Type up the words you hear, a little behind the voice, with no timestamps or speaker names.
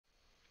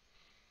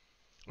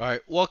All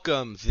right,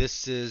 welcome.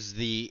 This is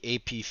the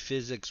AP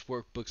Physics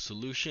Workbook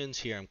Solutions.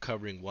 Here I'm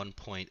covering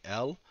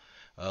 1.L,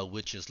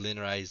 which is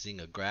linearizing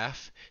a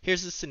graph.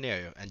 Here's the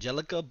scenario.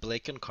 Angelica,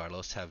 Blake, and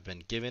Carlos have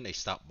been given a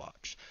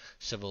stopwatch,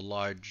 several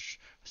large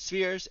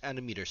spheres, and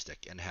a meter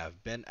stick, and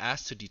have been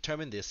asked to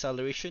determine the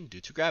acceleration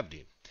due to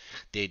gravity.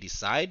 They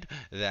decide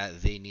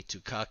that they need to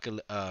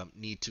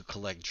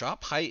collect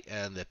drop height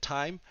and the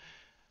time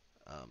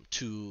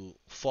to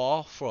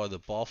fall for the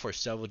ball for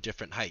several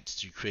different heights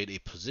to create a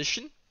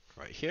position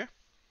right here.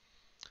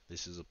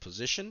 This is a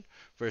position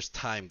versus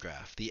time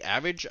graph. The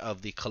average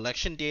of the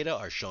collection data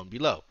are shown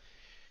below.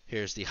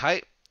 Here's the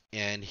height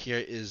and here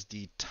is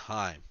the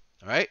time.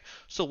 All right.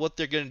 So what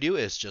they're going to do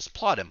is just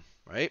plot them,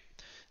 right?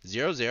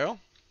 0, 0.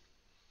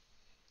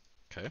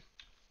 Okay.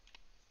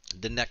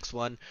 The next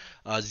one,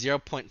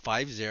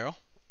 0.50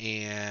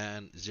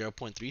 and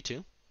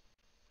 0.32.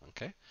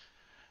 Okay.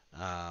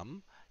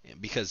 Um,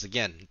 because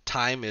again,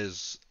 time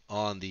is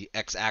on the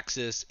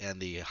x-axis and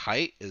the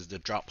height is the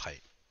drop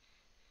height.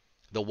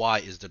 The y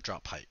is the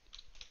drop height.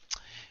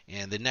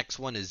 And the next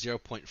one is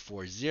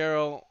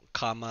 0.40,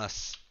 comma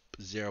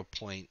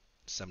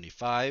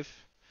 0.75.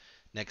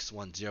 Next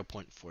one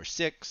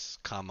 0.46,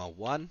 comma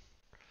 1.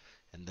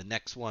 And the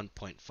next one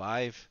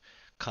 0.5,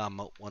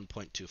 comma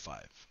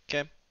 1.25.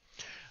 Okay.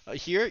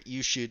 Here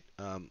you should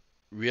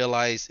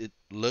realize it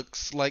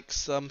looks like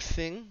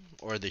something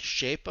or the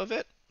shape of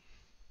it.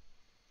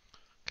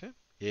 Okay.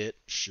 It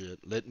should.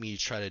 Let me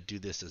try to do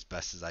this as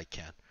best as I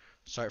can.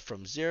 Start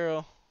from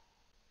 0.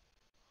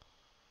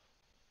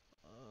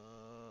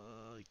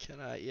 Can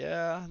I?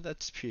 Yeah,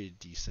 that's pretty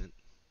decent.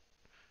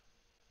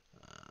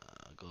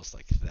 Goes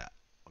like that.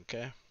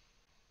 Okay.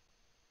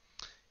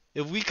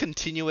 If we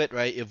continue it,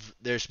 right, if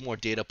there's more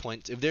data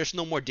points, if there's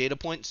no more data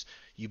points,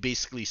 you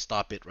basically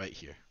stop it right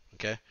here.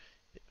 Okay.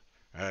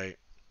 All right.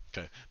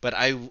 Okay. But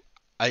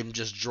I'm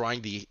just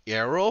drawing the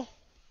arrow,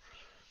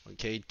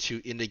 okay, to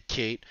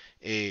indicate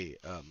the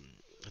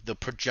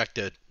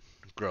projected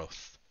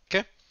growth.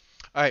 Okay.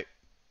 All right.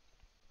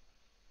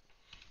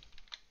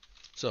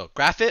 So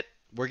graph it.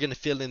 We're gonna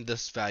fill in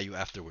this value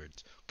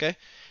afterwards. Okay.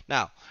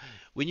 Now,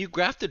 when you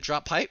graph the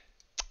drop height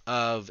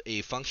of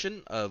a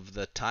function of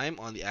the time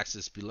on the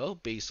axis below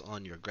based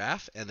on your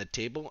graph and the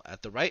table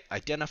at the right,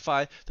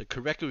 identify the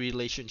correct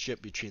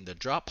relationship between the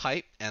drop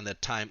height and the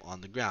time on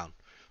the ground.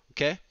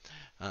 Okay.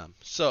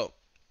 So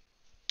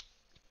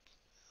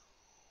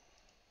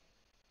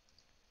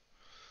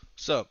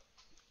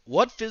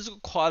what physical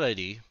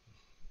quantity,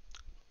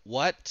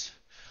 what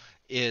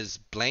is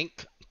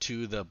blank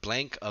to the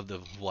blank of the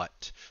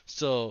what?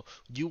 So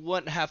you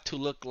wouldn't have to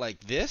look like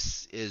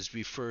this is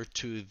refer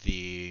to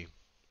the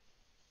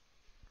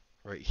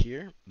right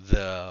here,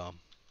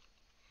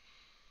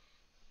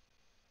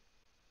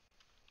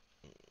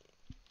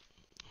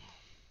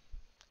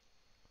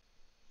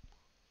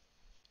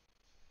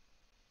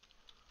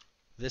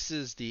 this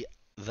is the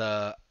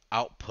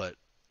output.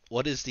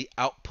 What is the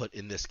output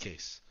in this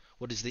case?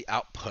 What is the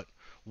output?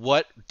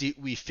 What did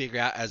we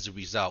figure out as a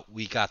result?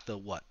 We got the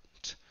what?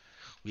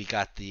 We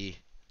got the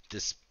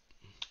dis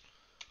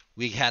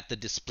we had the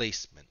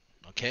displacement,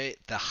 okay?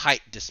 The height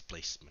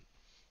displacement,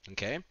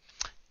 okay?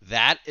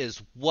 That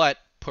is what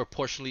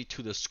proportionally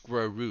to the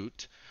square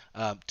root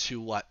to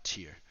what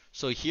here.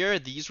 So here,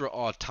 these were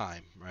all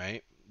time,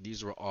 right?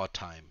 These were all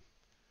time,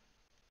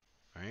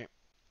 right?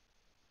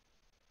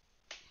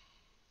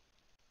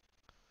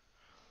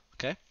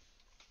 Okay.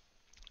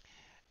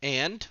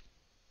 And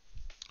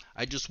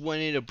I just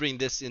wanted to bring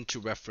this into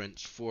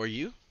reference for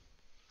you,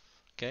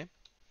 okay?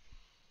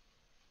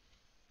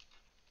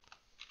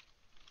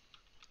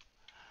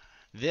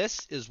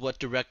 This is what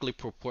directly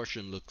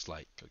proportion looks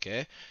like,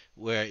 okay?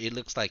 Where it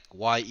looks like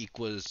y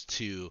equals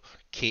to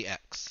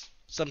kx.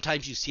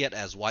 Sometimes you see it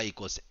as y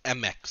equals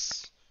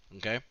mx,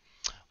 okay?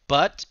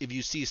 But if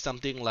you see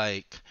something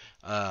like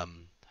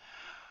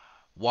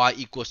y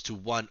equals to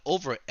 1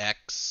 over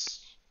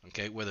x,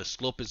 okay, where the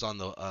slope is on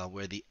the,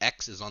 where the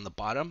x is on the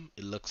bottom,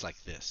 it looks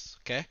like this,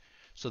 okay?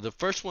 So the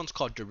first one's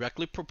called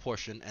directly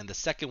proportion, and the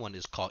second one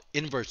is called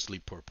inversely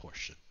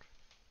proportion,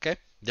 okay?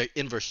 They're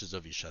inverses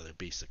of each other,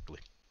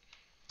 basically,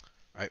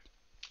 right?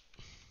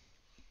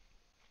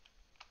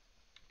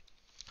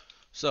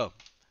 So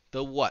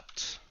the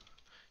what?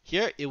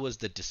 Here it was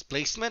the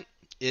displacement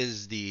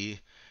is the,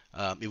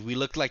 if we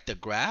look like the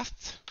graph,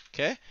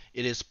 okay,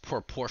 it is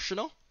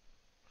proportional.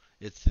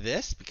 It's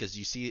this because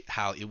you see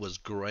how it was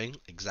growing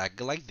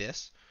exactly like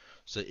this.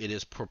 So it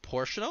is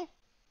proportional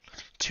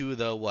to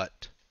the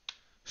what?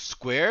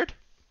 Squared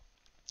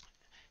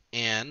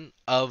and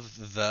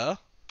of the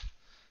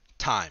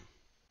time.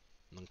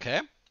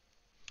 Okay?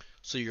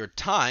 So your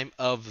time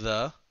of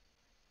the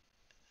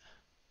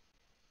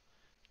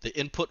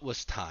input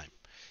was time.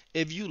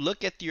 If you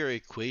look at your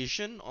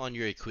equation on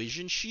your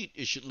equation sheet,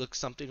 it should look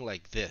something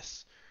like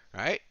this,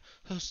 right?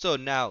 So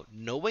now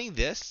knowing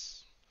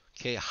this,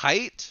 okay,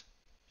 height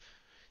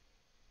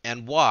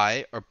and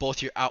y are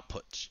both your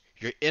outputs.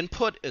 Your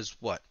input is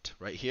what?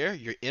 Right here,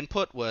 your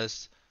input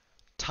was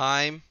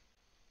time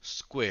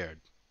squared.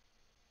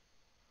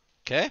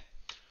 Okay?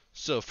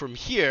 So from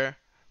here,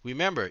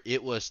 remember,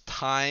 it was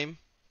time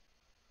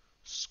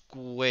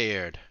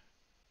squared.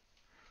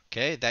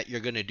 Okay, that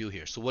you're going to do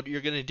here. So what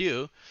you're going to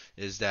do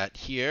is that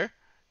here,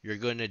 you're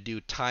going to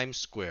do time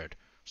squared.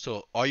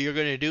 So all you're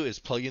going to do is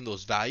plug in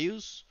those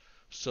values.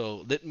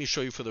 So let me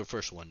show you for the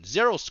first one.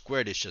 0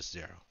 squared is just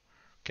 0.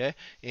 Okay,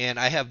 and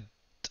I have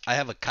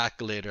a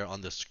calculator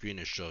on the screen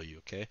to show you.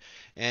 Okay,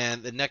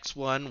 and the next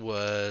one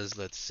was,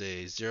 let's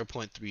say,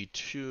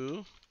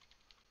 0.32,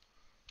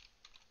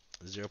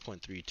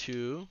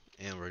 0.32,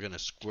 and we're going to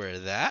square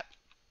that.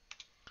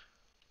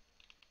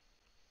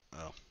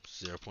 Oh,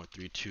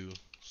 0.32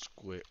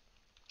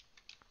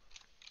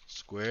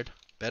 squared.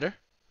 Better?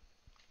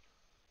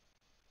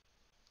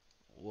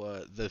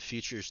 What, the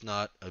feature is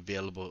not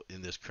available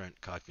in this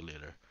current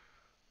calculator.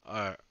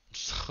 Alright,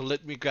 so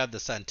let me grab the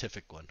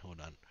scientific one.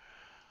 Hold on.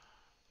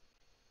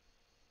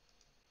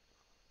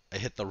 I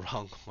hit the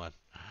wrong one.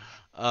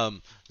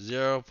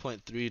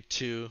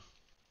 0.32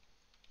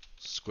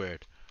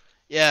 squared.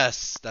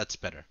 Yes, that's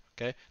better.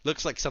 Okay,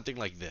 looks like something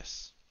like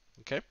this.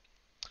 Okay,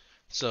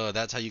 so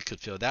that's how you could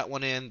fill that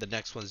one in. The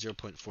next one,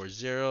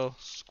 0.40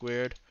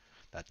 squared.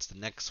 That's the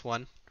next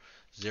one.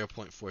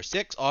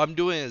 0.46. All I'm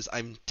doing is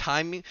I'm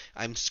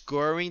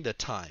scoring the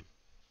time.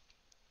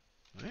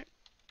 All right,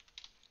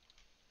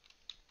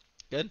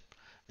 good.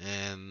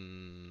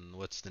 And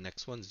what's the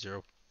next one?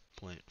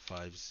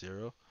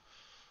 0.50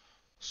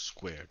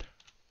 squared.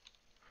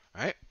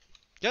 All right,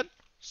 good.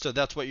 So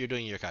that's what you're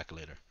doing in your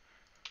calculator.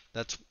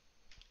 That's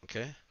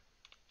okay.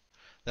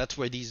 That's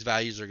where these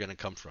values are going to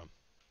come from.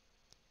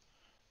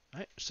 All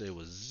right, so it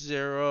was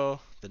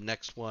 0. The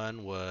next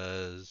one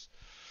was,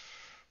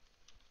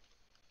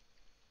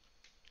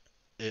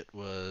 it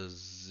was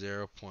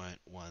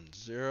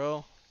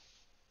 0.10.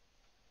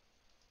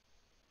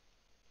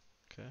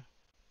 Okay.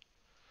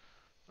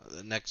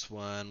 The next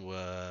one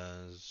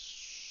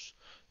was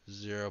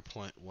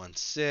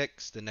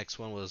 0.16. The next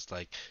one was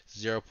like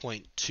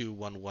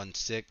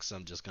 0.2116.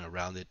 I'm just going to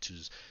round it to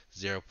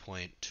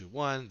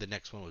 0.21. The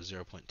next one was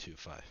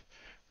 0.25.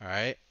 All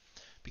right?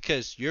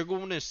 Because you're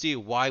going to see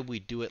why we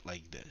do it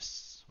like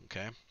this.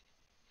 Okay?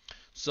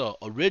 So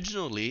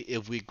originally,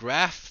 if we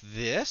graph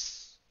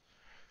this,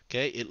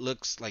 okay, it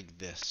looks like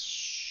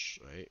this,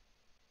 right?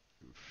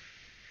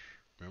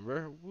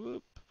 Remember?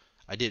 Whoop.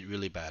 I did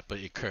really bad, but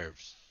it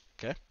curves.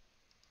 Okay?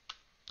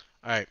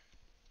 All right.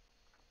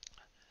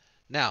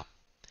 Now,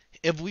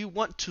 if we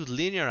want to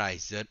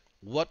linearize it,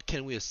 what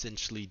can we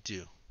essentially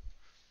do?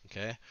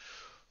 Okay?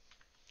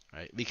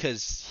 Right?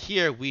 Because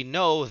here we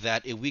know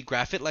that if we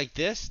graph it like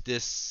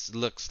this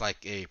looks like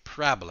a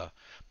parabola.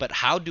 But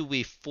how do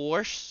we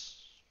force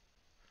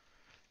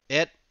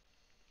it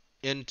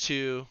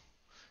into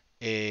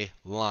a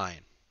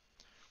line?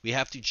 We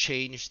have to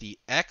change the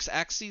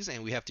x-axis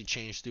and we have to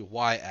change the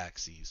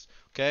y-axis.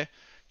 Okay?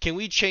 Can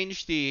we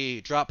change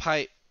the drop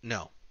height?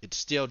 No, it's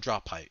still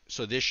drop height.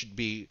 So this should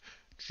be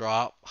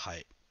drop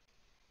height.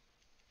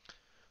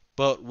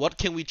 But what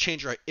can we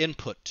change our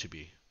input to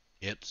be?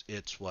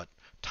 It's what?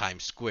 Time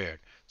squared.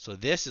 So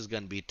this is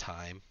going to be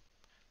time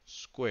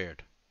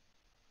squared.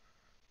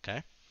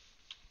 Okay?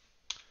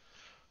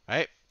 All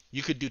right?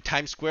 You could do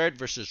time squared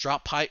versus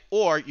drop height,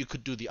 or you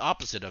could do the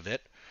opposite of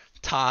it,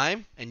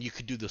 time, and you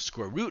could do the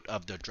square root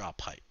of the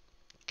drop height.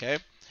 Okay? All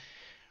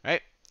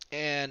right?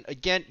 And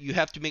again, you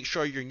have to make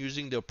sure you're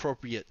using the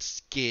appropriate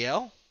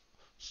scale.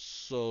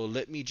 So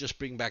let me just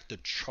bring back the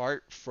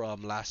chart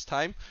from last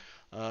time.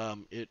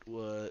 It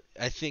was,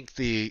 I think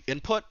the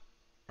input,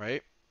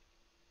 right,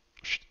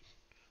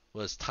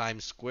 was time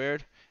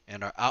squared,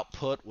 and our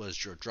output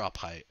was your drop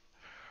height.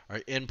 Our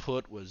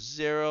input was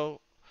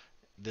 0,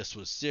 this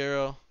was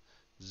 0,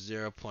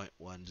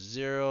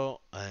 0.10,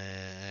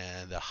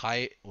 and the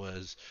height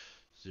was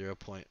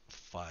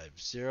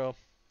 0.50.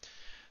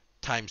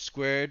 Time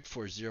squared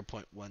for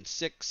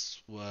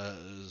 0.16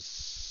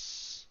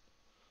 was,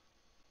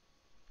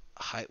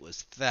 height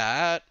was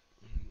that,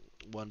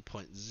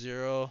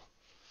 1.0.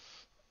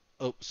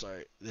 Oh,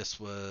 sorry, this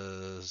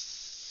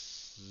was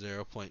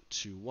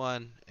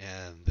 0.21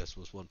 and this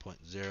was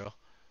 1.0.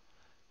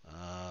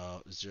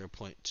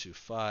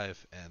 0.25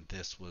 and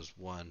this was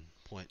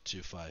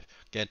 1.25.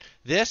 Again,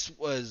 this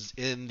was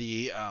in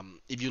the,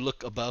 if you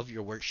look above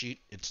your worksheet,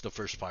 it's the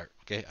first part.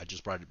 Okay, I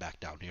just brought it back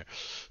down here.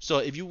 So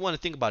if you want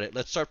to think about it,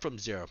 let's start from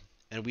 0.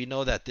 And we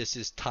know that this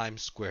is time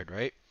squared,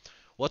 right?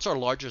 What's our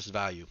largest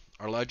value?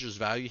 Our largest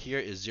value here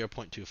is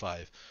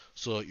 0.25.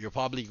 So you're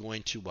probably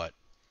going to what?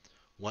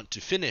 Want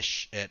to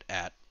finish it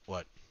at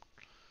what?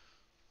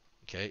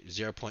 Okay,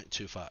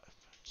 0.25.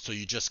 So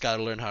you just got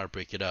to learn how to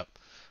break it up.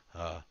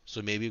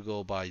 So maybe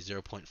go by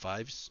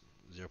 0.5s,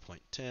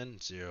 0.10,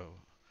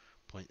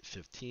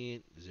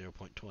 0.15,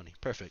 0.20.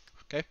 Perfect.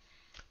 Okay?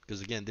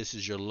 Because again, this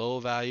is your low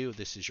value,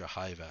 this is your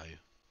high value.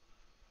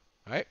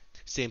 Alright?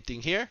 Same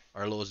thing here.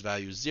 Our lowest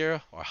value is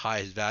 0. Our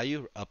highest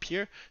value up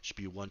here should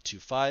be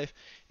 125.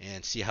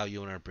 And see how you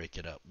want to break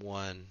it up.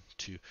 1,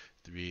 2,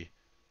 3,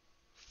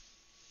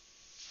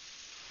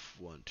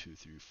 1, 2,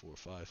 3, 4,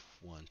 5.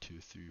 1, 2,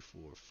 3,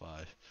 4,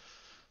 5.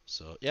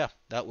 So yeah,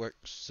 that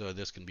works. So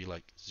this can be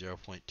like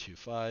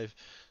 0.25,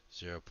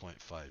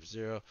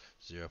 0.50,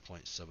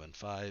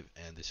 0.75,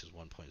 and this is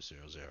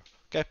 1.00.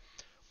 Okay,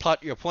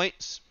 plot your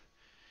points.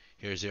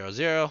 Here's 0,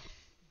 0,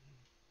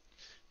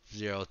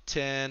 0,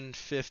 10,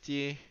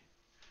 50,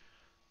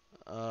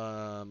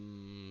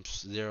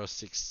 0,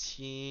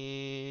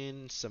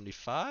 16,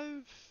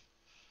 75.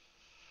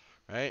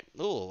 Right?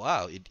 Oh,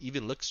 wow, it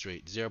even looks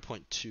straight.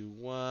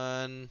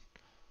 0.21,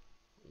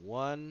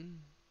 1,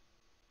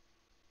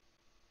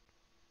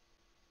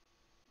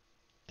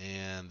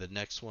 and the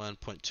next one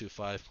 0.25,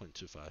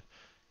 0.25.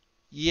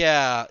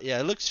 Yeah, yeah,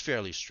 it looks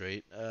fairly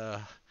straight.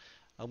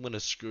 I'm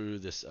gonna screw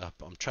this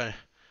up. I'm trying.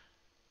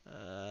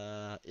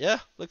 Yeah,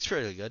 looks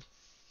fairly good.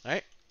 All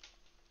right,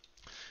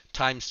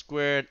 time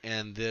squared,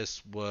 and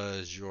this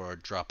was your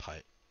drop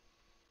height.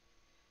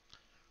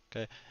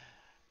 Okay.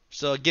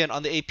 So again,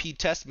 on the AP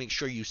test, make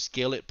sure you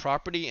scale it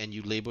properly and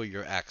you label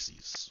your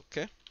axes.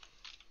 Okay.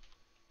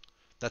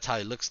 That's how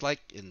it looks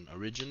like in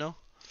original.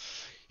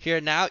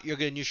 Here now, you're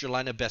gonna use your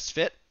line of best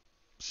fit.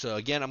 So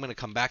again, I'm gonna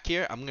come back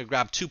here. I'm gonna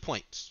grab 2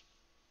 points.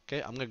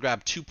 Okay, I'm gonna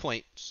grab 2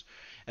 points.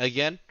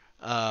 Again,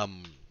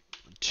 um,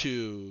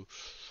 to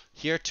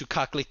here to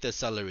calculate the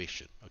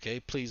acceleration. Okay,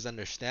 please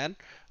understand.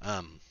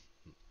 Um,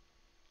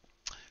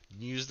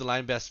 use the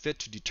line best fit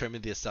to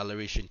determine the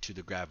acceleration to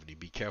the gravity.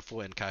 Be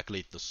careful and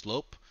calculate the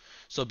slope.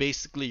 So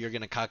basically, you're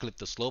going to calculate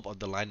the slope of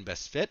the line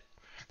best fit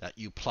that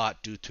you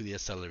plot due to the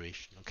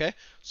acceleration. Okay,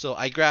 so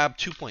I grabbed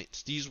 2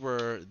 points. These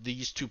were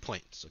these 2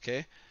 points.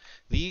 Okay,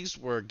 these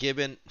were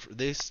given.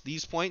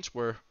 These points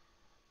were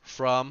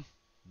from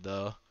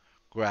the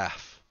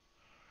graph.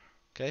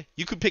 Okay,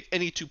 you could pick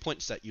any 2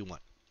 points that you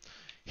want.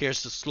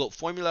 Here's the slope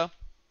formula.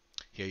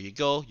 Here you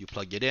go. You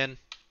plug it in.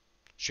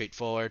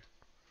 Straightforward.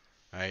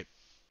 All right.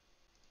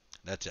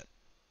 That's it.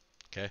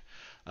 Okay.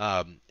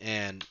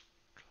 And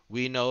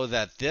we know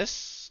that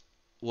this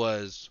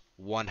was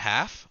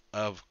 1/2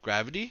 of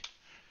gravity.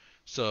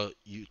 So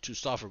you to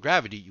solve for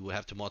gravity, you would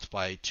have to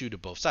multiply 2 to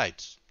both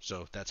sides.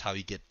 So that's how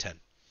you get 10.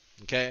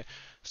 Okay.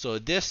 So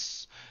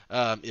this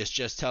is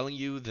just telling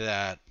you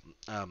that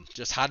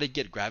just how to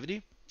get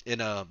gravity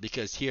in a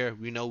because here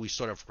we know we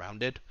sort of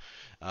rounded.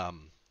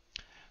 Um,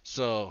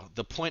 So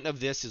the point of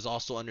this is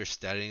also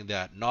understanding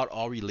that not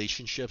all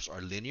relationships are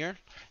linear,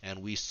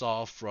 and we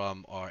saw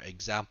from our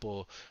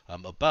example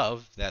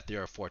above that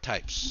there are 4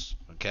 types.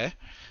 Okay,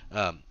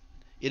 um,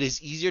 it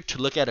is easier to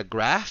look at a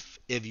graph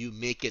if you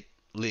make it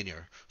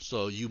linear.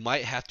 So you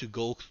might have to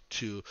go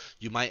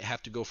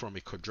from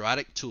a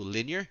quadratic to a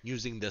linear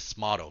using this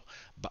model.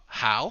 But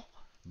how?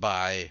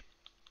 By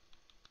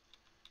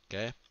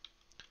okay,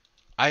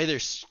 either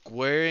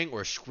squaring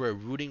or square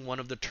rooting one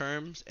of the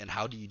terms. And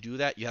how do you do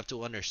that? You have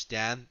to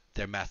understand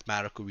their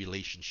mathematical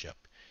relationship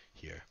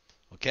here.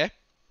 Okay?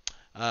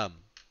 Um,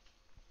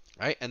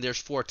 right? And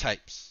there's 4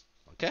 types.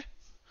 Okay?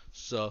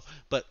 So,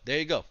 but there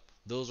you go.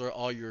 Those are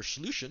all your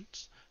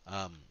solutions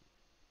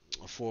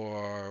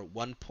for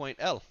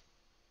 1.L.